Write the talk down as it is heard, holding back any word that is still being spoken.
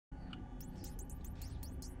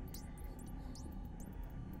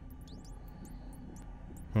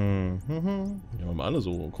Ja, haben alle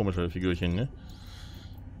so komische Figürchen, ne?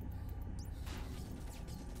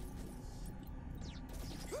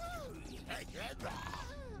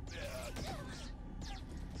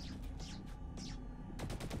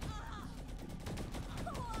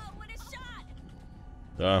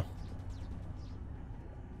 Da.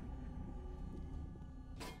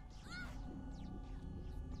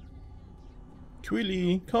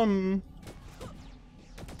 Quilly, komm.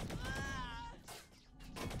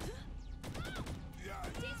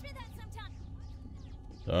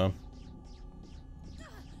 Da.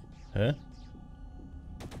 Hä?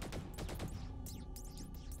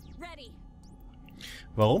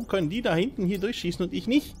 Warum können die da hinten hier durchschießen und ich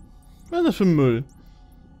nicht? Was ist das für ein Müll?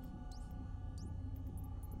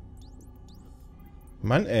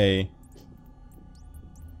 Mann, ey.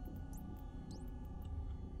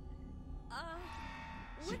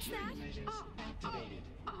 What's that?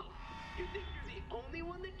 Oh, you think you're the only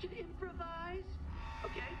one that can improvise?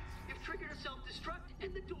 Okay, you've triggered a self-destruct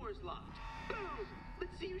and the door's locked. Boom!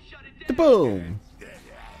 Let's see you shut it down. Boom!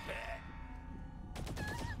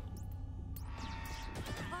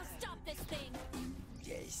 I'll stop this thing.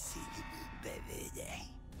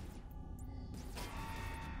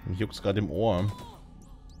 Mich juckt's gerade im Ohr.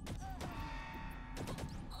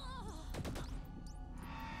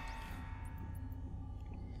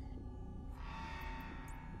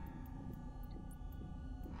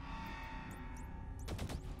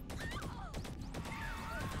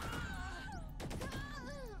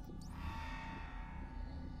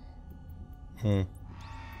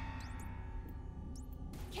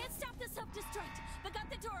 Can't stop the self-destruct, but got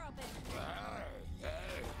the door open.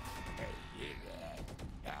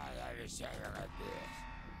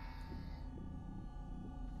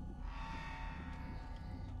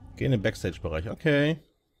 Geh in den Backstage-Bereich, okay.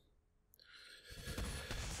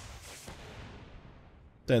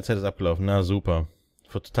 Deine Zeit ist abgelaufen, na super.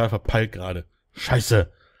 Ich wurde total verpeilt gerade.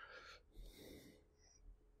 Scheiße.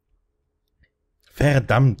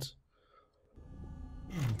 Verdammt.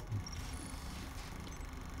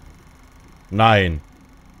 Nein.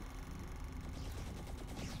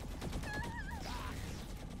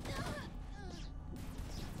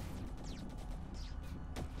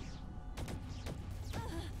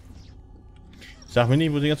 Sag mir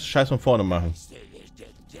nicht, wo die ganze Scheiß von vorne machen.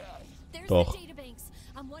 Doch.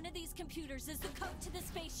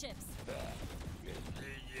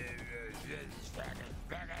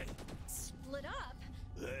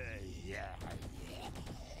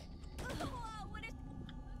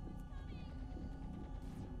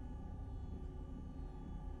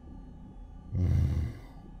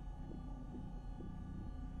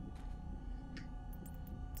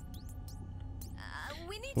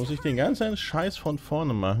 Muss ich den ganzen Scheiß von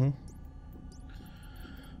vorne machen?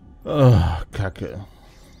 Oh, Kacke.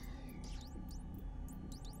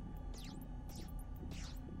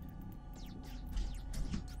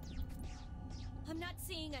 I'm not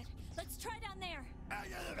seeing it. Let's try down there.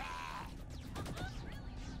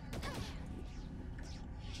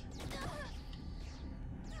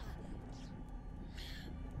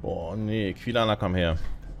 Boah, nee, Quilana, komm her.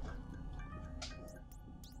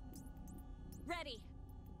 Ready.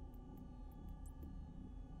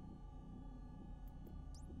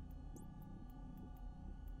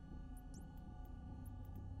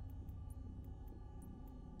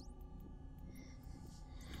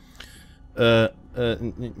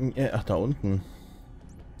 Ach, da unten.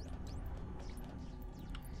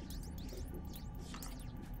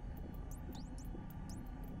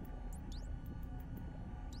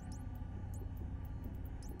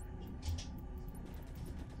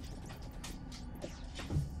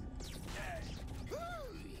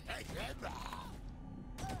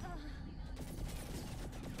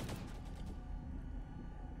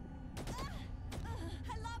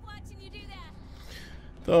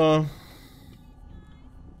 Da.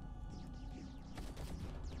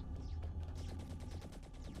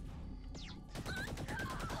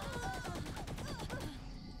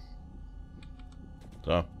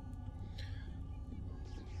 Da.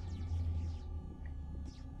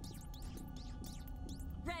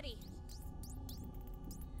 Ready.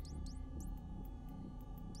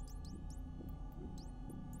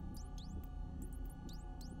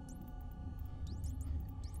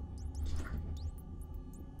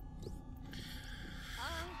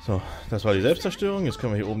 So, das war die Selbstzerstörung. Jetzt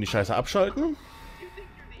können wir hier oben die Scheiße abschalten.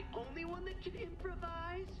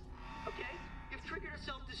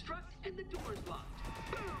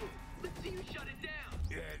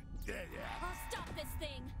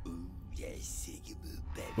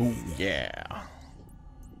 Oh yeah.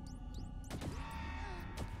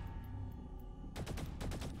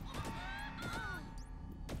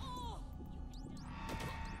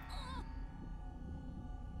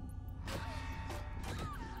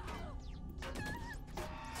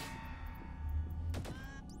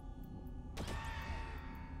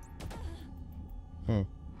 Hm.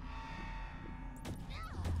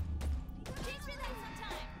 Takes me that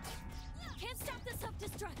sometime. Can't stop the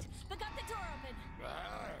self-destruct, but got the door open.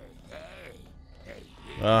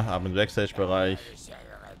 Ah, ab im Backstage-Bereich.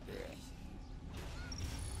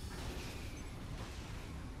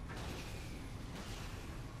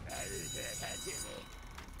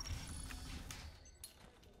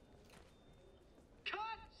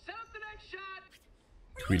 Cut! Set up the next shot!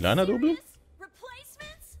 Freeliner-Double?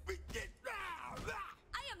 Replacements?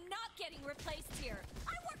 I am not getting replaced here.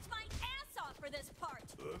 I worked my ass off for this part.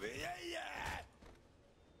 Should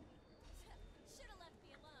have left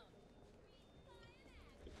me alone.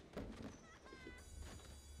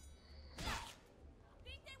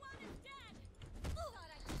 Think they want us dead? Thought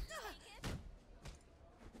I could take it.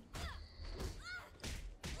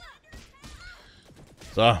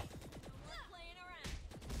 So. No more playing around.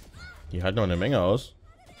 Die halten noch eine Menge aus.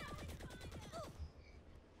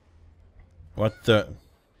 What the...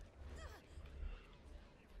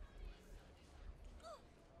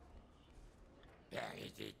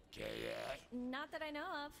 Not that I know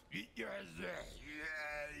of.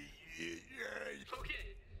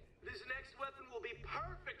 Okay, this next weapon will be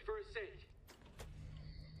perfect for a sink.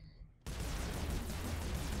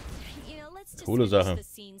 You know, let's just Coole finish Sache. the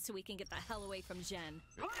scene so we can get the hell away from Jen.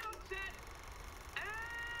 Put on set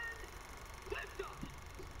and lift off.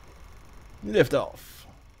 Lift auf.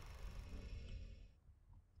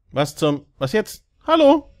 Was zum... Was jetzt?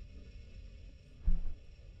 Hallo?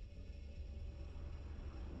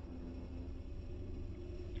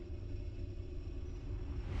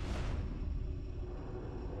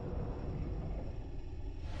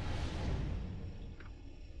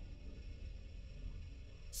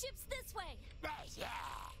 Ship's this way.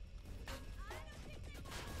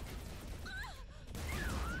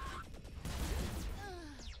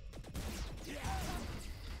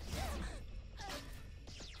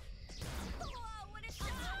 Whoa, what a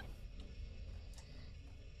shot!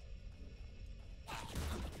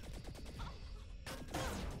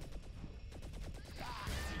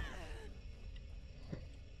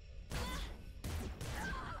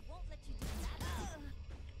 Won't let you do that.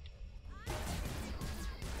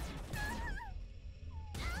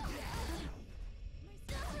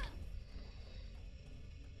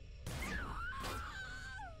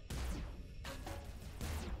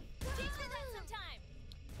 Takes me that sometime.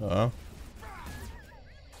 Ja.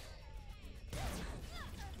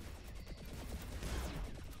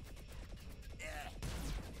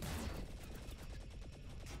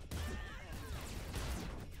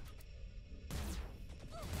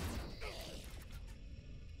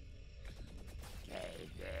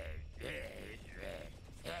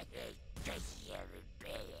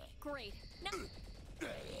 Great. Now,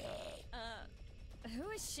 who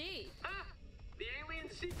is she? Ah, the alien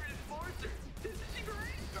secret enforcer. This is she great?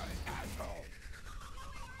 Asshole.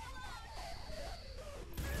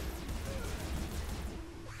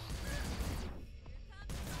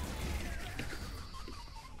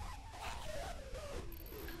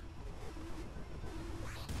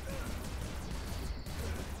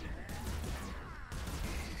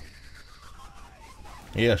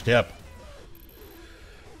 Hier, sterb.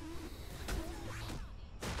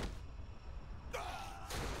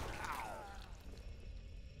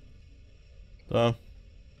 So.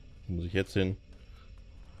 Wo muss ich jetzt hin?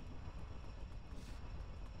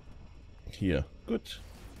 Hier. Gut.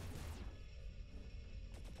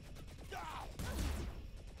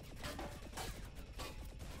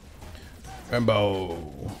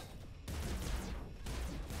 Rambo.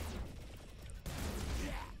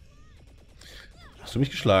 Hast du mich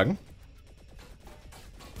geschlagen?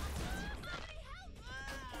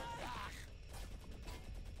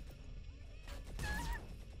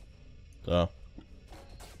 Da.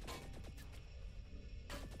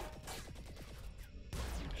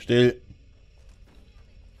 Still.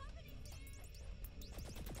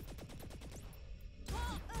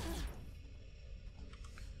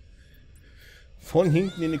 Von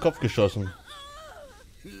hinten in den Kopf geschossen.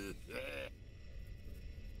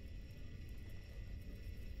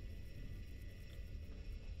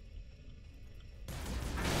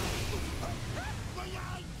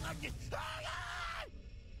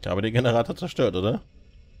 Ich habe den Generator zerstört, oder?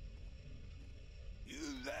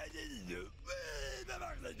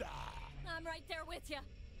 I'm right there with you.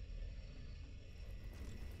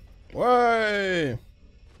 Way.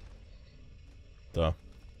 Da.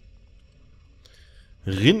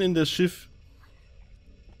 Rinn in das Schiff.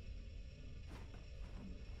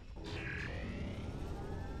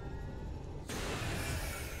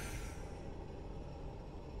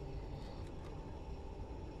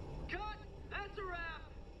 Cut! That's a wrap.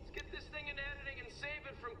 Let's get this thing in editing and sync.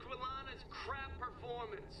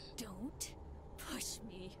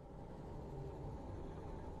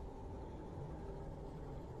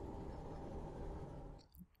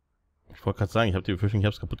 Ich wollte gerade sagen, ich habe die Befürchtung, ich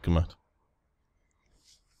habe es kaputt gemacht.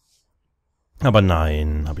 Aber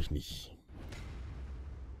nein, habe ich nicht.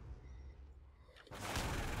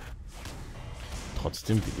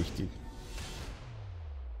 Trotzdem will ich die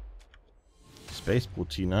Space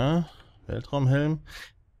Brutina, Weltraumhelm.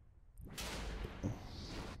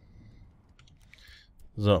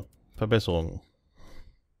 So, Verbesserungen.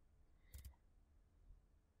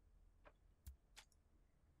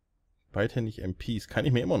 Beidhändig MPs kann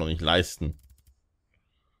ich mir immer noch nicht leisten.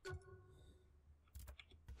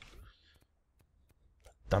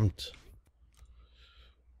 Verdammt.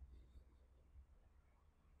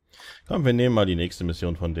 Komm, wir nehmen mal die nächste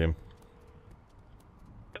Mission von dem.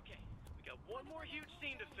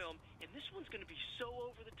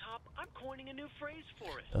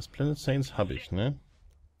 Das Planet Saints habe ich, ne?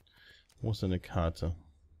 Wo ist denn eine Karte?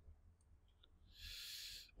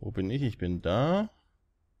 Wo bin ich? Ich bin da.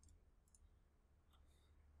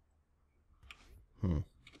 Hm.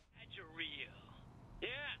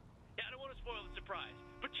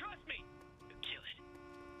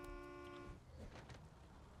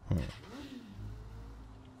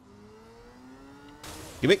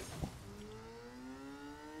 Geh weg!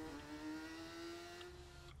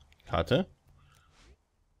 Karte?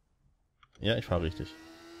 Ja, ich fahre richtig.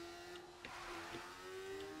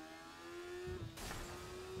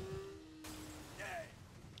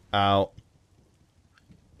 Au.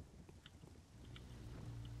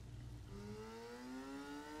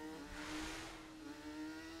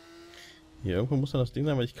 Hier irgendwo muss da das Ding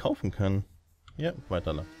sein, weil ich kaufen kann. Ja,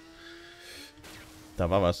 weiter lang. Da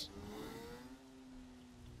war was.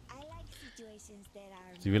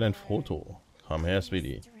 Sie will ein Foto. Komm her,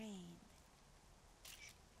 Sweetie.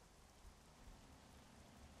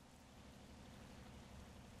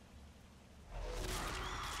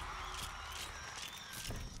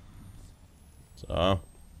 So.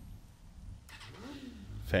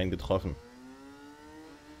 Fan getroffen.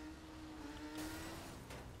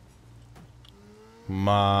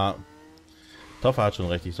 Toffer hat schon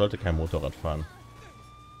recht, ich sollte kein Motorrad fahren.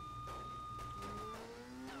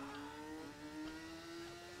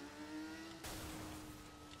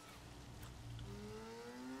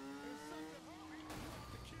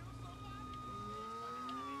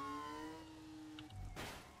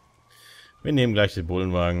 Wir nehmen gleich den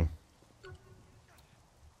Bullenwagen.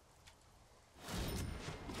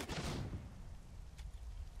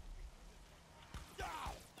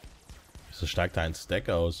 So steigt da ein Stack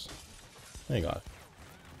aus. Egal.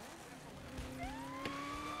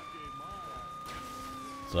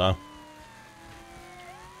 So.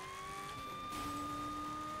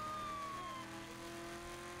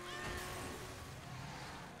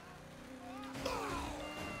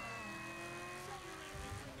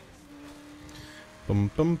 Bum,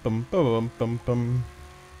 bum, bum, bum, bum, bum.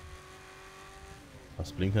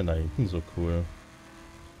 Was blinkt denn da hinten so cool?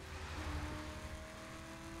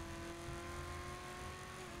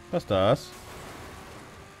 Was ist das?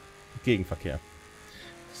 Gegenverkehr.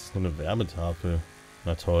 Das ist nur eine Wärmetafel.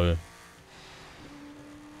 Na toll.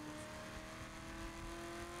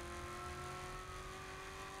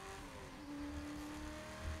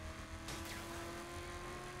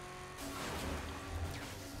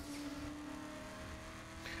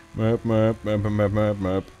 Möp, möp, möp, möp, möp,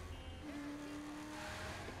 möp.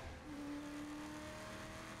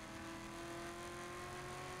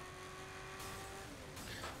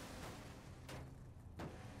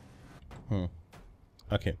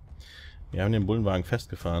 Okay. Wir haben den Bullenwagen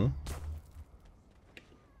festgefahren.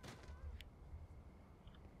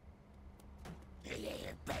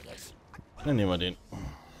 Dann nehmen wir den.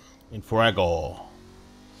 Infrago.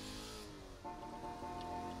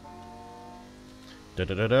 Was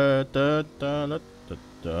ist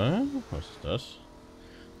das?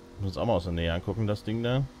 Wir müssen uns auch mal aus der Nähe angucken, das Ding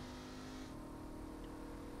da.